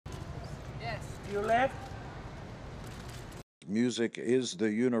You left? Music is the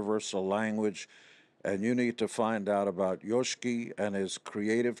universal language, and you need to find out about Yoshiki and his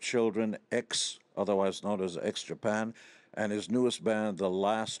creative children, X, otherwise known as X Japan, and his newest band, The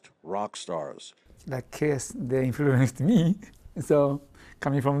Last Rock Stars. Like KISS, they influenced me, so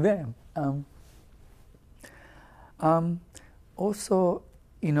coming from them. Also,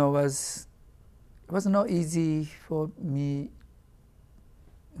 you know, it was not easy for me,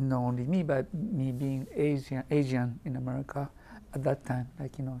 not only me, but me being Asian in America at that time,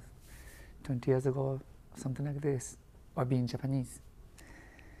 like, you know, 20 years ago, something like this, or being Japanese.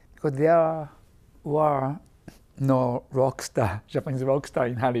 Because there were no Japanese rock star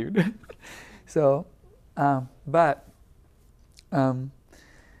in Hollywood. So, but the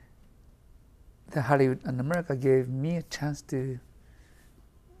Hollywood and America gave me a chance to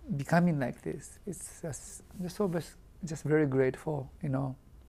becoming like this. It's just, I'm just always just very grateful, you know.